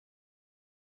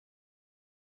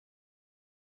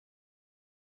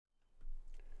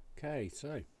Okay,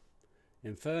 so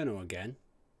Infernal again.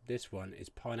 This one is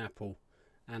pineapple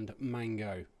and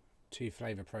mango, two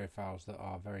flavour profiles that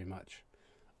are very much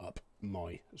up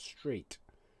my street.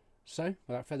 So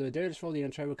without further ado, let's roll the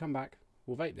intro. We'll come back,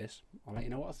 we'll vape this, I'll let you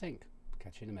know what I think.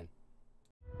 Catch you in a minute.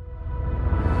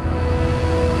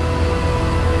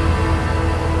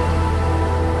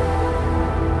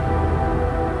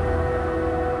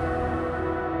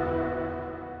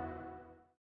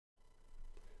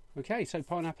 Okay, so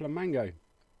pineapple and mango,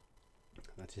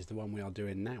 that is the one we are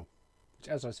doing now, which,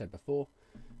 as I said before,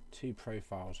 two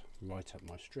profiles right up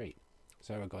my street.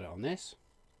 So I got it on this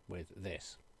with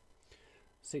this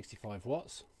 65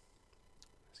 watts.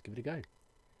 Let's give it a go.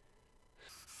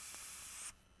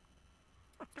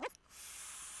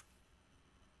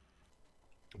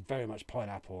 Very much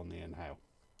pineapple on the inhale,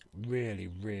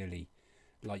 really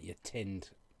like your tinned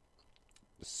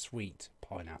sweet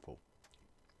pineapple.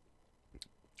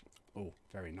 Oh,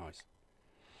 very nice.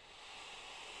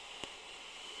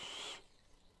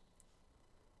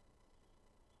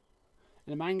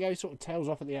 And the mango sort of tails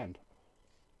off at the end.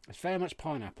 It's very much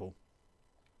pineapple,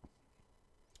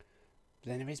 but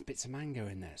then there is bits of mango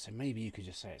in there, so maybe you could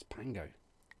just say it's pango.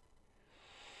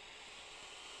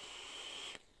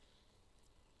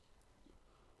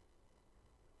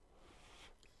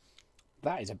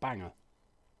 That is a banger.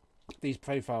 These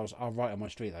profiles are right on my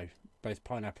street though, both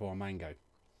pineapple and mango.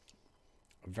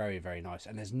 Very nice,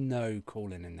 and there's no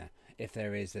cooling in there. If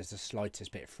there is, there's the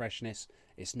slightest bit of freshness.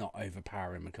 It's not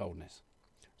overpowering the coldness,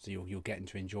 so you're getting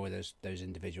to enjoy those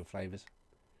individual flavours.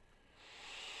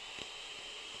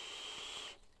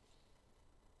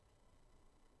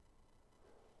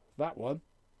 That one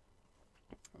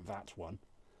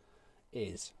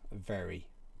is very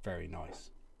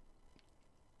nice.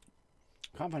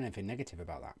 Can't find anything negative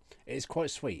about that. It is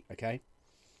quite sweet, okay?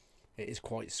 It is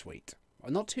quite sweet.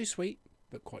 Not too sweet,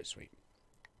 but quite sweet.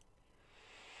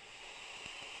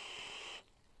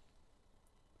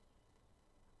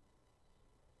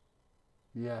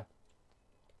 Yeah.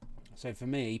 So for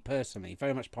me, personally,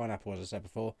 very much pineapple, as I said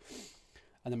before,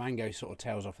 and the mango sort of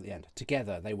tails off at the end.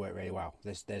 Together, they work really well.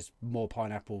 There's more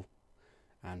pineapple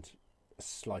and a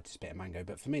slightest bit of mango,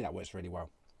 but for me, that works really well,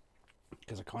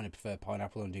 because I kind of prefer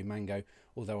pineapple and do mango,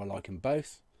 although I like them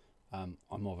both. I'm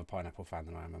more of a pineapple fan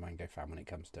than I am a mango fan when it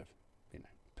comes to, you know,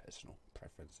 personal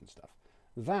preference and stuff.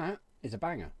 That is a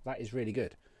banger. That is really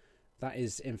good. That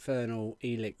is Infernal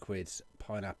E Liquids,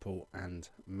 pineapple and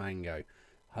mango.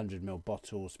 100ml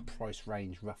bottles, price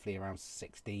range roughly around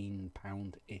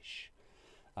 £16-ish.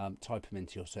 Type them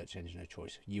into your search engine of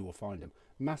choice, you will find them.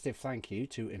 Massive thank you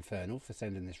to Infernal for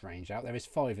sending this range out. There is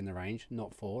 5 in the range,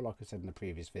 not 4, like I said in the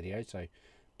previous video, so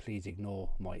please ignore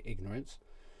my ignorance.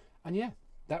 And yeah,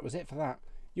 that was it for that.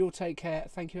 You'll take care.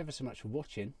 Thank you ever so much for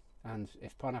watching, and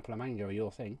if pineapple and mango are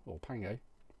your thing, or pango,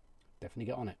 definitely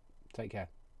get on it. Take care.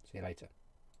 See you later.